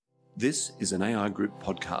This is an AI Group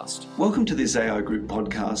podcast. Welcome to this AI Group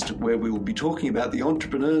podcast, where we will be talking about the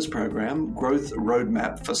Entrepreneurs Program Growth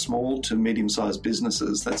Roadmap for Small to Medium-Sized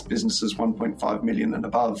Businesses. That's businesses 1.5 million and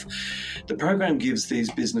above. The program gives these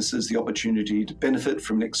businesses the opportunity to benefit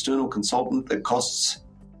from an external consultant that costs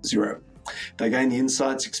zero. They gain the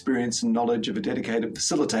insights, experience and knowledge of a dedicated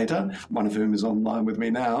facilitator, one of whom is online with me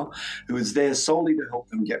now, who is there solely to help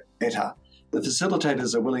them get better. The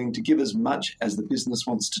facilitators are willing to give as much as the business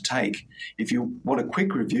wants to take. If you want a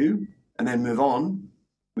quick review and then move on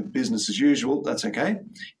with business as usual, that's okay.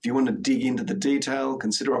 If you want to dig into the detail,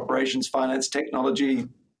 consider operations, finance, technology,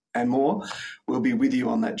 and more, we'll be with you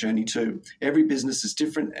on that journey too. Every business is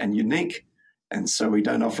different and unique, and so we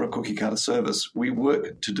don't offer a cookie-cutter service. We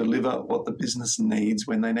work to deliver what the business needs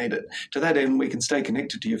when they need it. To that end, we can stay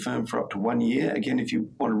connected to your firm for up to 1 year. Again, if you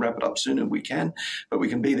want to wrap it up sooner, we can, but we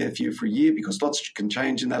can be there for you for a year because lots can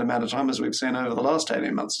change in that amount of time, as we've seen over the last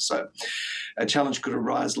 18 months or so. A challenge could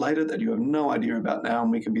arise later that you have no idea about now, and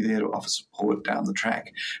we can be there to offer support down the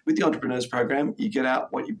track. With the Entrepreneurs Program, you get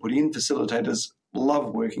out what you put in. Facilitators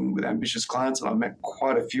love working with ambitious clients, and I've met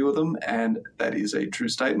quite a few of them, and that is a true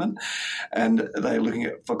statement. And they're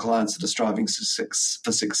looking for clients that are striving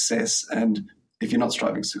for success. And if you're not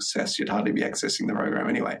striving for success, you'd hardly be accessing the program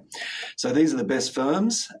anyway. So these are the best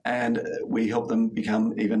firms, and we help them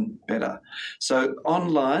become even better. So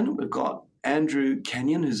online, we've got Andrew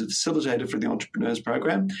Kenyon, who's a facilitator for the Entrepreneurs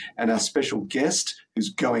Program, and our special guest, who's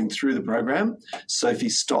going through the program, Sophie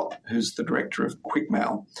Stott, who's the director of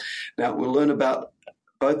Quickmail. Now, we'll learn about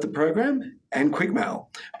both the program and Quickmail,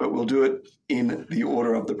 but we'll do it in the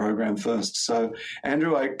order of the program first. So,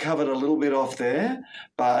 Andrew, I covered a little bit off there,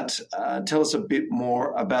 but tell us a bit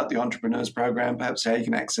more about the Entrepreneurs Program, perhaps how you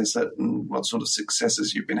can access it and what sort of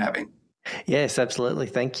successes you've been having. Yes, absolutely.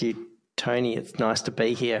 Thank you, Tony. It's nice to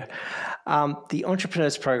be here. The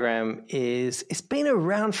Entrepreneurs Program it's been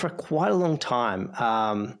around for quite a long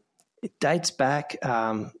time. It dates back.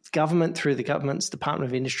 Government, through the government's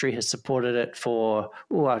Department of Industry, has supported it for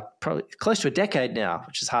probably close to a decade now,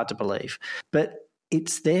 which is hard to believe. But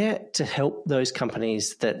it's there to help those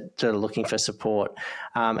companies that are looking for support.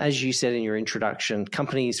 As you said in your introduction,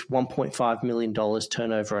 companies $1.5 million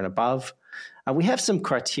turnover and above. We have some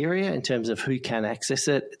criteria in terms of who can access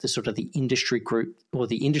it, the sort of the industry group or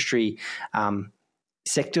the industry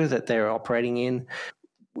sector that they're operating in.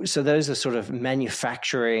 So those are sort of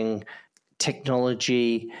manufacturing,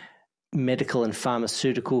 technology, medical and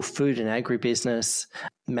pharmaceutical, food and agribusiness.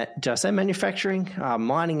 Did I say manufacturing?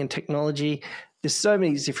 Mining and technology. There's so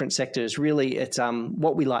many different sectors. Really, it's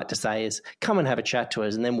what we like to say is come and have a chat to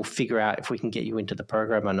us, and then we'll figure out if we can get you into the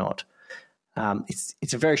program or not.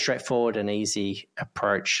 It's a very straightforward and easy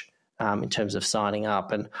approach in terms of signing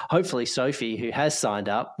up, and hopefully Sophie, who has signed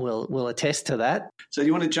up, will attest to that. So, do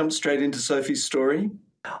you want to jump straight into Sophie's story?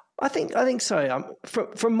 I think so.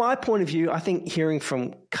 From my point of view, I think hearing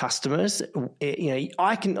from customers,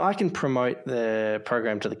 I can promote the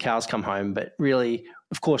program to the cows come home, but really,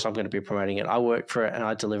 of course, I'm going to be promoting it. I work for it and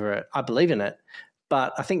I deliver it. I believe in it.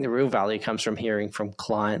 But I think the real value comes from hearing from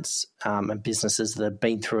clients and businesses that have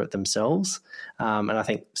been through it themselves. And I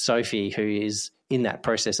think Sophie, who is in that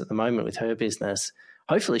process at the moment with her business,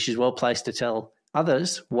 hopefully she's well placed to tell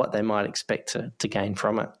others what they might expect to gain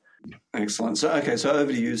from it. Excellent. So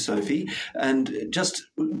over to you, Sophie. And just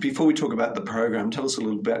before we talk about the program, tell us a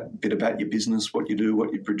little bit about your business, what you do,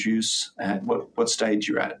 what you produce, and what stage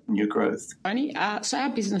you're at in your growth. Tony, so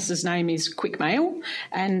our business's name is Quickmail,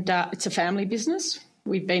 and it's a family business.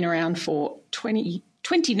 We've been around for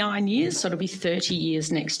 29 years, so it'll be 30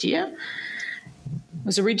 years next year. It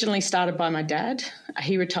was originally started by my dad.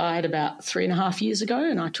 He retired about 3.5 years ago,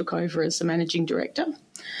 and I took over as the managing director.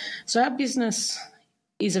 So our business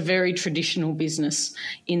is a very traditional business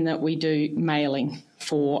in that we do mailing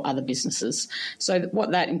for other businesses. So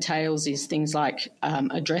what that entails is things like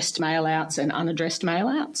addressed mail outs and unaddressed mail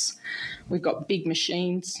outs. We've got big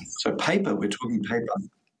machines. So paper, we're talking paper.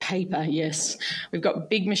 Paper, yes. We've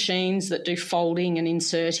got big machines that do folding and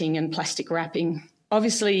inserting and plastic wrapping.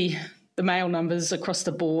 Obviously, the mail numbers across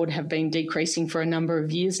the board have been decreasing for a number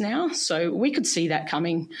of years now, so we could see that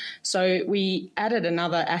coming. So we added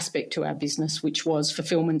another aspect to our business, which was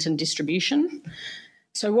fulfillment and distribution.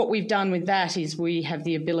 So what we've done with that is we have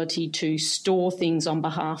the ability to store things on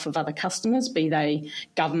behalf of other customers, be they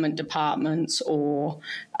government departments or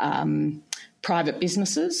private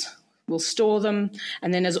businesses. We'll store them,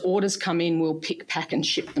 and then as orders come in, we'll pick, pack and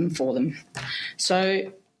ship them for them.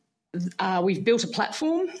 So we've built a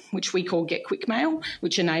platform which we call Get Quick Mail,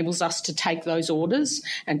 which enables us to take those orders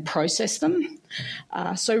and process them.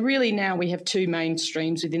 So really now we have two main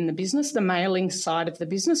streams within the business, the mailing side of the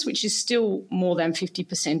business, which is still more than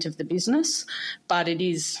 50% of the business, but it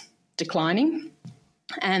is declining,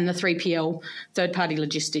 and the 3PL, third-party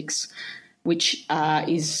logistics, which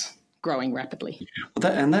is growing rapidly.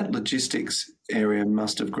 That logistics area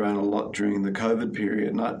must have grown a lot during the COVID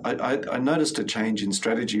period. And I noticed a change in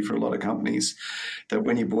strategy for a lot of companies, that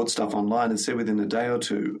when you bought stuff online, instead within a day or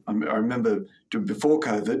two, I remember before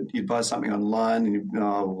COVID, you'd buy something online and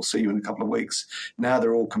we'll see you in a couple of weeks. Now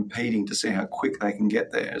they're all competing to see how quick they can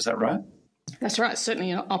get there. Is that right? That's right.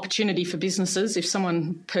 Certainly an opportunity for businesses. If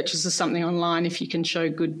someone purchases something online, if you can show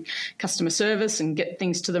good customer service and get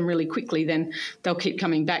things to them really quickly, then they'll keep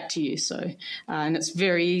coming back to you. So, and it's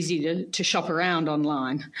very easy to shop around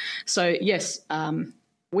online. So, yes,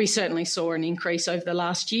 we certainly saw an increase over the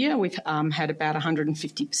last year. We've had about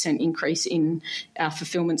 150% increase in our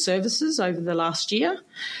fulfilment services over the last year.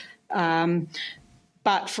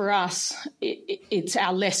 But for us, it's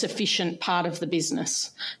our less efficient part of the business.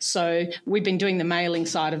 So we've been doing the mailing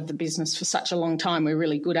side of the business for such a long time. We're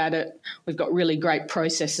really good at it. We've got really great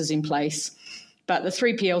processes in place. But the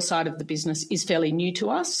 3PL side of the business is fairly new to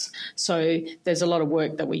us. So there's a lot of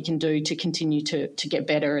work that we can do to continue to get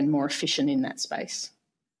better and more efficient in that space.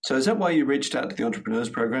 So is that why you reached out to the Entrepreneurs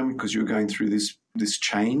Program, because you were going through this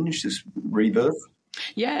change, this rebirth?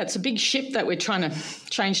 Yeah, it's a big ship that we're trying to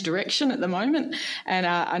change direction at the moment, and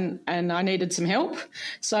I needed some help.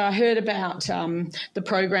 So I heard about the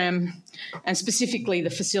program, and specifically the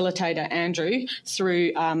facilitator, Andrew,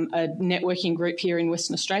 through a networking group here in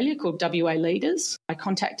Western Australia called WA Leaders. I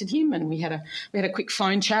contacted him and we had a quick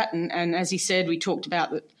phone chat, and as he said, we talked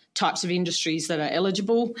about the types of industries that are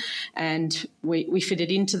eligible, and we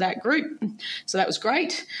fitted into that group. So that was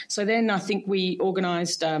great. So then I think we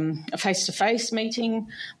organised a face-to-face meeting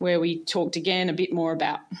where we talked again a bit more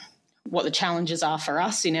about what the challenges are for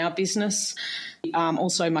us in our business.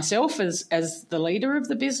 Also myself as the leader of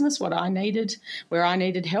the business, what I needed, where I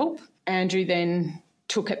needed help. Andrew then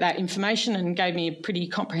took at that information and gave me a pretty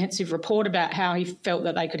comprehensive report about how he felt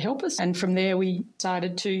that they could help us. And from there, we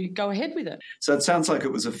decided to go ahead with it. So it sounds like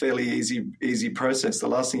it was a fairly easy process. The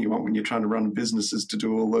last thing you want when you're trying to run a business is to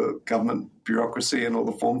do all the government bureaucracy and all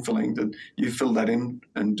the form filling. Did you fill that in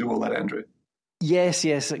and do all that, Andrew? Yes.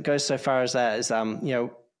 It goes so far as that.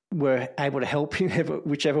 We're able to help you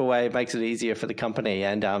whichever way makes it easier for the company,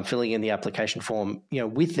 and filling in the application form,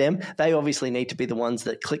 with them. They obviously need to be the ones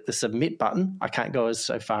that click the submit button. I can't go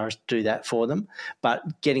so far as to do that for them,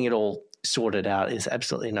 but getting it all sorted out is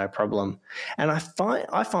absolutely no problem. And I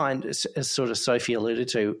find, as sort of Sophie alluded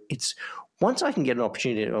to, it's once I can get an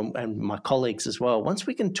opportunity, and my colleagues as well, once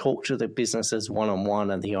we can talk to the businesses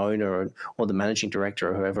one-on-one and the owner or the managing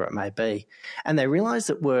director or whoever it may be, and they realize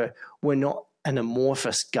that we're not an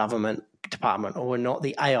amorphous government department, or we're not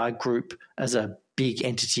the AI group as a big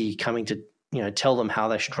entity coming to tell them how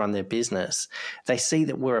they should run their business. They see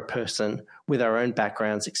that we're a person with our own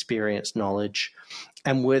backgrounds, experience, knowledge,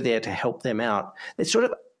 and we're there to help them out. It sort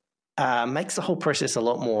of makes the whole process a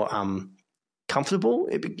lot more comfortable.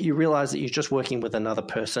 You realize that you're just working with another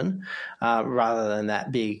person rather than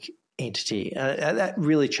that big entity. That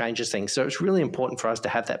really changes things. So it's really important for us to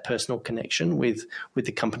have that personal connection with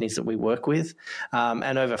the companies that we work with.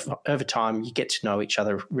 And over time, you get to know each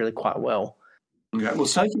other really quite well. Okay. Well,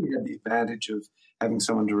 Sophie had the advantage of having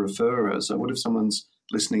someone to refer her. So what if someone's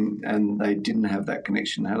listening and they didn't have that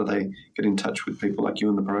connection? How do they get in touch with people like you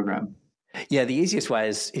in the program? Yeah, the easiest way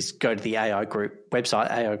is go to the AI Group website,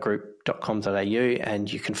 aigroup.com.au,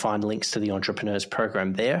 and you can find links to the Entrepreneurs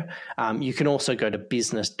Program there. You can also go to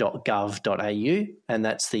business.gov.au, and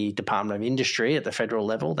that's the Department of Industry at the federal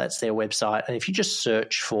level. That's their website. And if you just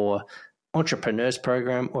search for Entrepreneurs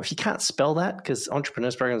Program, or if you can't spell that, because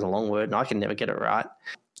Entrepreneurs Program is a long word and I can never get it right,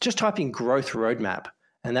 just type in Growth Roadmap,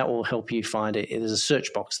 and that will help you find it. There's a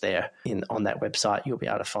search box there on that website. You'll be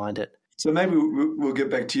able to find it. So maybe we'll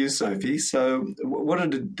get back to you, Sophie. So what are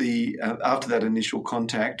after that initial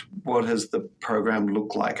contact, what has the program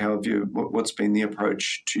looked like? What's been the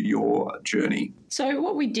approach to your journey? So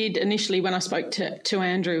what we did initially when I spoke to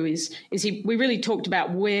Andrew is we really talked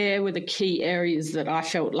about where were the key areas that I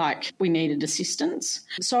felt like we needed assistance.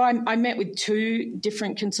 So I met with two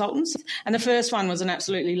different consultants, and the first one was an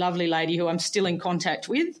absolutely lovely lady who I'm still in contact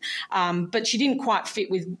with, but she didn't quite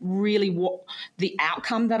fit with really what the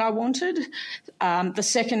outcome that I wanted. The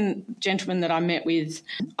second gentleman that I met with,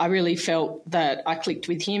 I really felt that I clicked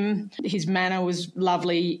with him. His manner was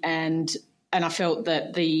lovely, and I felt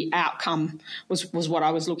that the outcome was what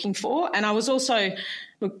I was looking for. And I was also,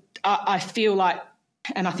 look, I feel like,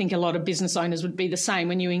 and I think a lot of business owners would be the same,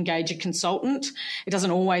 when you engage a consultant, it doesn't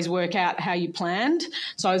always work out how you planned.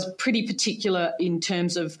 So I was pretty particular in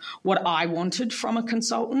terms of what I wanted from a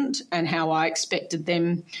consultant and how I expected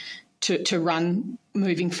them to run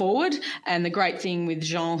moving forward. And the great thing with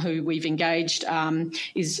Jean, who we've engaged,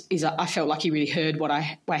 is I felt like he really heard what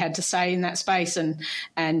I had to say in that space,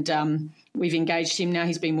 and we've engaged him now.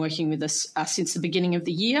 He's been working with us since the beginning of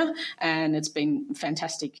the year, and it's been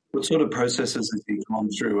fantastic. What sort of processes has he gone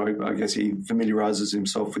through? I guess he familiarises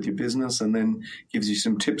himself with your business and then gives you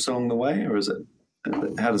some tips along the way, or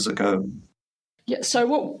how does it go? Yeah,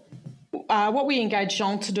 so what we engaged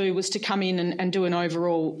Jean to do was to come in and do an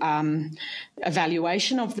overall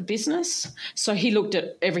evaluation of the business. So he looked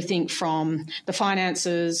at everything from the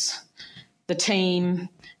finances, the team,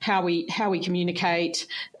 how we communicate,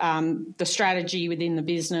 the strategy within the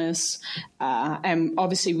business, and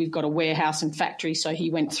obviously we've got a warehouse and factory, so he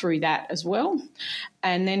went through that as well.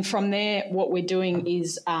 And then from there, what we're doing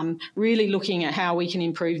is really looking at how we can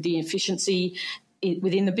improve the efficiency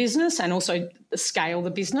within the business and also scale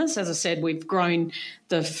the business. As I said, we've grown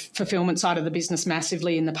the fulfillment side of the business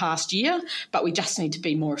massively in the past year, but we just need to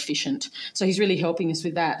be more efficient. So he's really helping us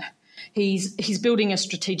with that. He's building a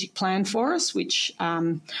strategic plan for us, which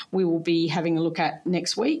we will be having a look at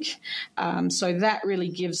next week. So that really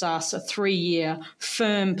gives us a 3-year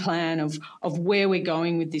firm plan of where we're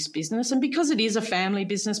going with this business. And because it is a family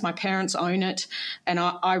business, my parents own it and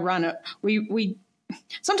I run it, we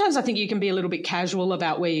sometimes I think you can be a little bit casual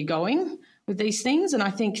about where you're going with these things. And I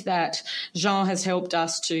think that Jean has helped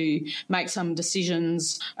us to make some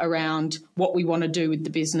decisions around what we want to do with the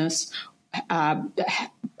business.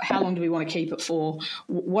 How long do we want to keep it for?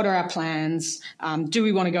 What are our plans? Do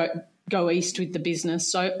we want to go east with the business?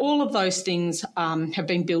 So all of those things have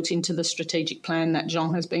been built into the strategic plan that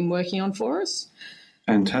Jean has been working on for us.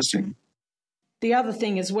 Fantastic. The other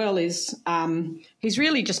thing as well is he's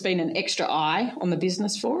really just been an extra eye on the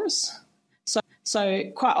business for us. So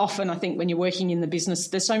quite often I think when you're working in the business,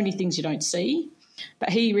 there's so many things you don't see, but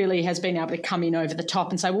he really has been able to come in over the top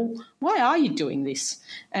and say, well, why are you doing this?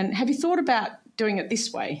 And have you thought about doing it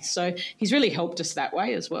this way? So he's really helped us that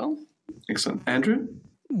way as well. Excellent. Andrew?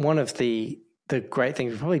 One of the great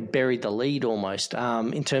things, we probably buried the lead almost,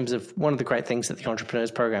 in terms of one of the great things that the Entrepreneurs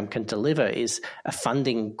Program can deliver is a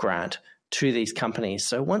funding grant to these companies.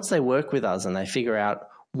 So once they work with us and they figure out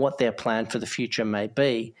what their plan for the future may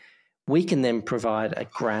be, we can then provide a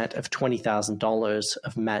grant of $20,000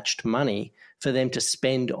 of matched money for them to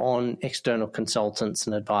spend on external consultants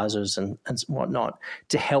and advisors and whatnot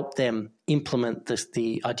to help them implement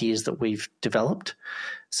the ideas that we've developed.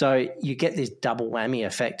 So you get this double whammy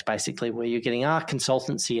effect, basically, where you're getting our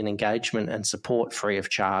consultancy and engagement and support free of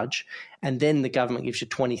charge, and then the government gives you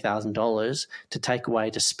 $20,000 to take away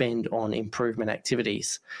to spend on improvement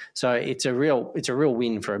activities. So it's a real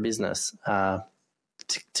win for a business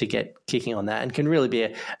to get kicking on that, and can really be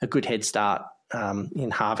a good head start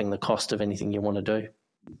in halving the cost of anything you want to do.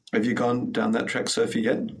 Have you gone down that track, Sophie,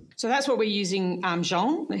 yet? So that's what we're using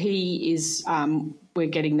Jean. He is, we're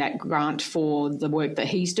getting that grant for the work that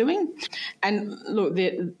he's doing. And look,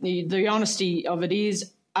 the honesty of it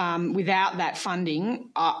is, without that funding,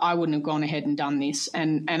 I wouldn't have gone ahead and done this.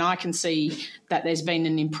 And I can see that there's been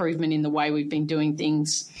an improvement in the way we've been doing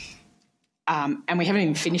things. And we haven't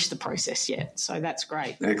even finished the process yet, so that's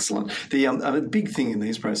great. Excellent. The big thing in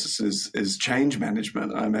these processes is change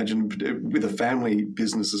management. I imagine with a family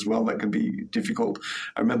business as well, that can be difficult.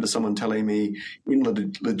 I remember someone telling me in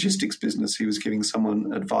the logistics business, he was giving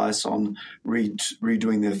someone advice on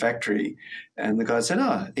redoing their factory, and the guy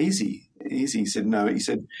said, easy. He said, no. He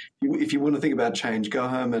said, if you want to think about change, go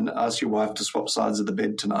home and ask your wife to swap sides of the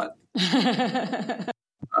bed tonight.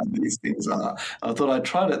 These things are. I thought I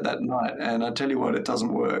tried it that night, and I tell you what, it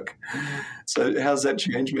doesn't work. So how's that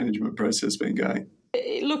change management process been going?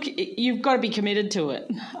 Look, you've got to be committed to it,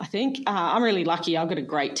 I think. I'm really lucky. I've got a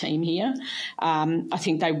great team here. I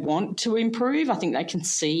think they want to improve. I think they can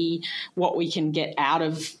see what we can get out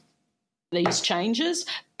of these changes,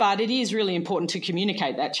 but it is really important to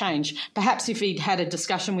communicate that change. Perhaps if he'd had a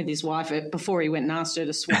discussion with his wife before he went and asked her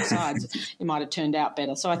to swap sides, it might have turned out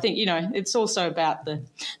better. So I think, it's also about the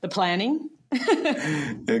planning.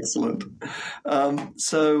 Excellent.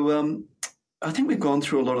 So I think we've gone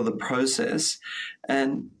through a lot of the process,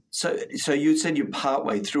 and so you said you're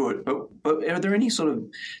partway through it, but are there any sort of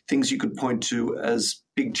things you could point to as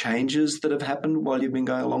big changes that have happened while you've been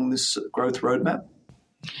going along this growth roadmap?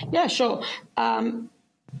 Yeah, sure. In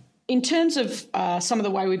In terms of some of the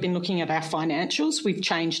way we've been looking at our financials, we've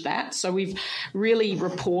changed that. So we've really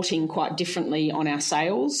reporting quite differently on our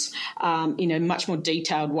sales in a much more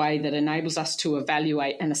detailed way that enables us to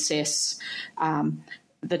evaluate and assess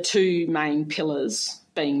the two main pillars,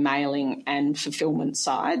 being mailing and fulfillment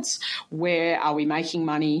sides. Where are we making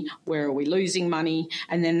money? Where are we losing money?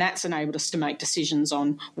 And then that's enabled us to make decisions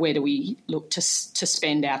on where do we look to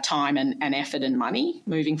spend our time and effort and money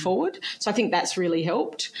moving forward. So I think that's really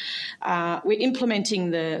helped. We're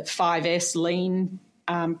implementing the 5S lean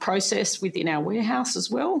process within our warehouse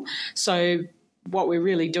as well. So what we're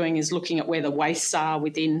really doing is looking at where the wastes are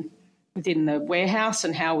within the warehouse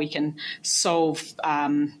and how we can solve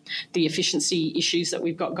the efficiency issues that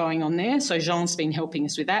we've got going on there. So Jean's been helping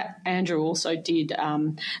us with that. Andrew also did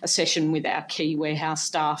a session with our key warehouse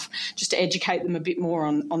staff just to educate them a bit more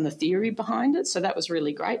on the theory behind it. So that was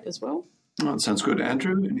really great as well. Oh, that sounds good.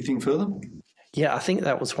 Andrew, anything further? Yeah, I think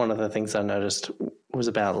that was one of the things I noticed was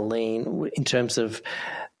about lean in terms of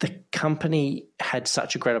the company had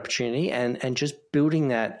such a great opportunity and just building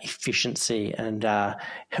that efficiency and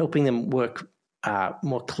helping them work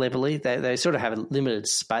more cleverly. They sort of have a limited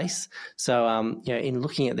space. So, in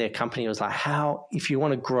looking at their company, it was like, how, if you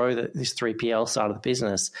want to grow this 3PL side of the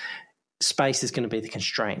business, space is going to be the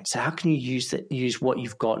constraint. So how can you use what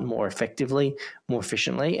you've got more effectively, more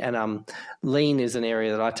efficiently? And lean is an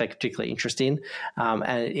area that I take particular interest in,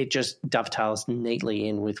 and it just dovetails neatly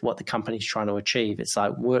in with what the company's trying to achieve. It's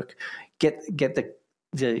like get the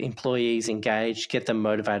employees engaged, get them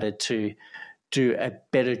motivated to do a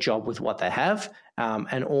better job with what they have,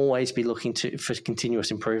 and always be looking for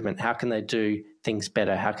continuous improvement. How can they do things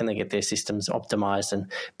better? How can they get their systems optimized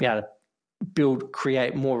and be able to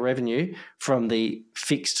create more revenue from the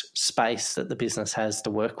fixed space that the business has to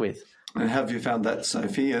work with? And how have you found that,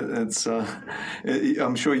 Sophie? It's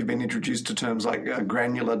I'm sure you've been introduced to terms like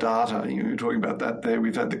granular data. You're talking about that there.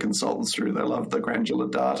 We've had the consultants through. They love the granular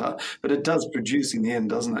data. But it does produce in the end,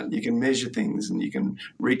 doesn't it? You can measure things and you can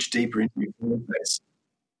reach deeper into your database.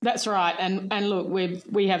 That's right. And look,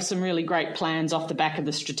 we have some really great plans off the back of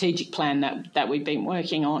the strategic plan that we've been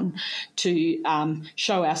working on to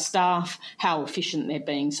show our staff how efficient they're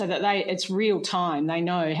being, so that it's real time. They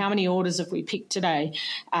know how many orders have we picked today,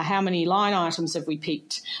 how many line items have we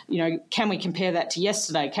picked, can we compare that to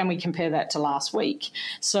yesterday, can we compare that to last week?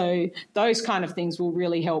 So those kind of things will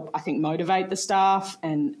really help, I think, motivate the staff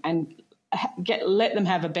and let them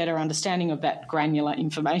have a better understanding of that granular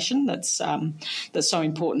information that's so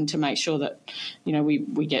important to make sure that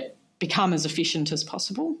we become as efficient as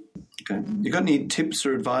possible. Okay, you got any tips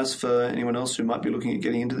or advice for anyone else who might be looking at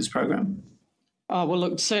getting into this program? Oh, well,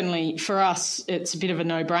 look, certainly for us, it's a bit of a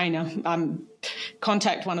no-brainer.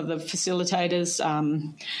 Contact one of the facilitators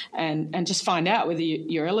and just find out whether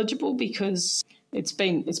you're eligible, because it's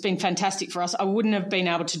been fantastic for us. I wouldn't have been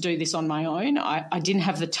able to do this on my own. I didn't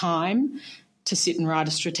have the time to sit and write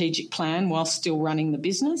a strategic plan while still running the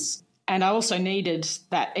business. And I also needed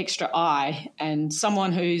that extra eye and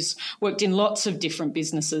someone who's worked in lots of different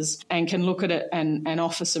businesses and can look at it and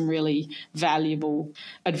offer some really valuable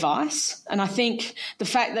advice. And I think the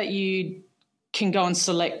fact that you can go and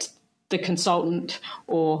select the consultant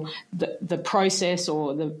or the process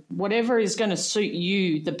or the whatever is going to suit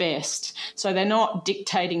you the best. So they're not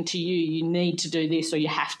dictating to you need to do this or you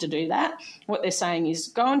have to do that. What they're saying is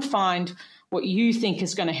go and find what you think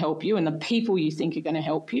is going to help you and the people you think are going to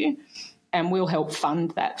help you, and we'll help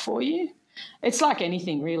fund that for you. It's like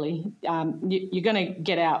anything, really. You're going to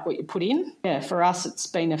get out what you put in. Yeah, for us, it's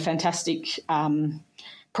been a fantastic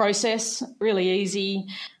process, really easy.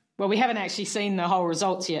 Well, we haven't actually seen the whole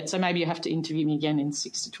results yet, so maybe you have to interview me again in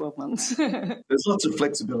 6 to 12 months. There's lots of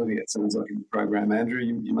flexibility, it sounds like, in the program. Andrew,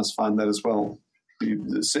 you must find that as well. Do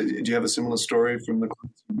you have a similar story from the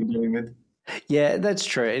clients you've been dealing with? Yeah, that's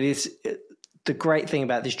true. It is. The great thing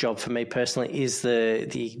about this job for me personally is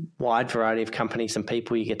the wide variety of companies and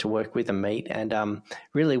people you get to work with and meet. And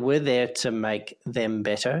really, we're there to make them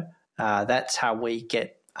better. That's how we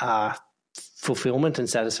get fulfillment and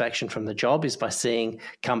satisfaction from the job, is by seeing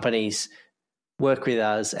companies work with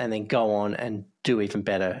us and then go on and do even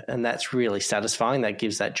better. And that's really satisfying. That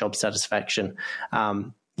gives that job satisfaction.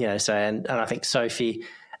 And I think Sophie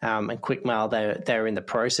and Quickmail, they're in the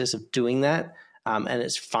process of doing that. And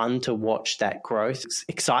it's fun to watch that growth,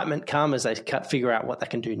 excitement come as they figure out what they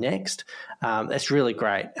can do next. That's really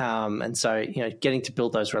great. And so, getting to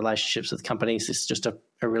build those relationships with companies is just a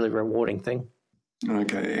really rewarding thing.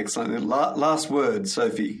 Okay, excellent. Last word,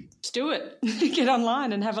 Sophie. Just do it. Get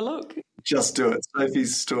online and have a look. Just do it.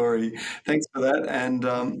 Sophie's story. Thanks for that. And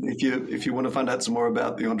if you want to find out some more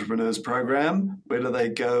about the Entrepreneurs Program, where do they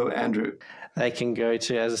go, Andrew? they can go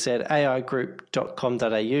to, as I said,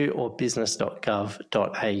 aigroup.com.au or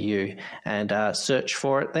business.gov.au and search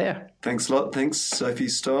for it there. Thanks a lot. Thanks, Sophie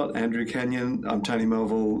Stott, Andrew Kenyon. I'm Tony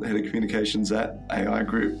Melville, Head of Communications at AI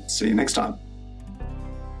Group. See you next time.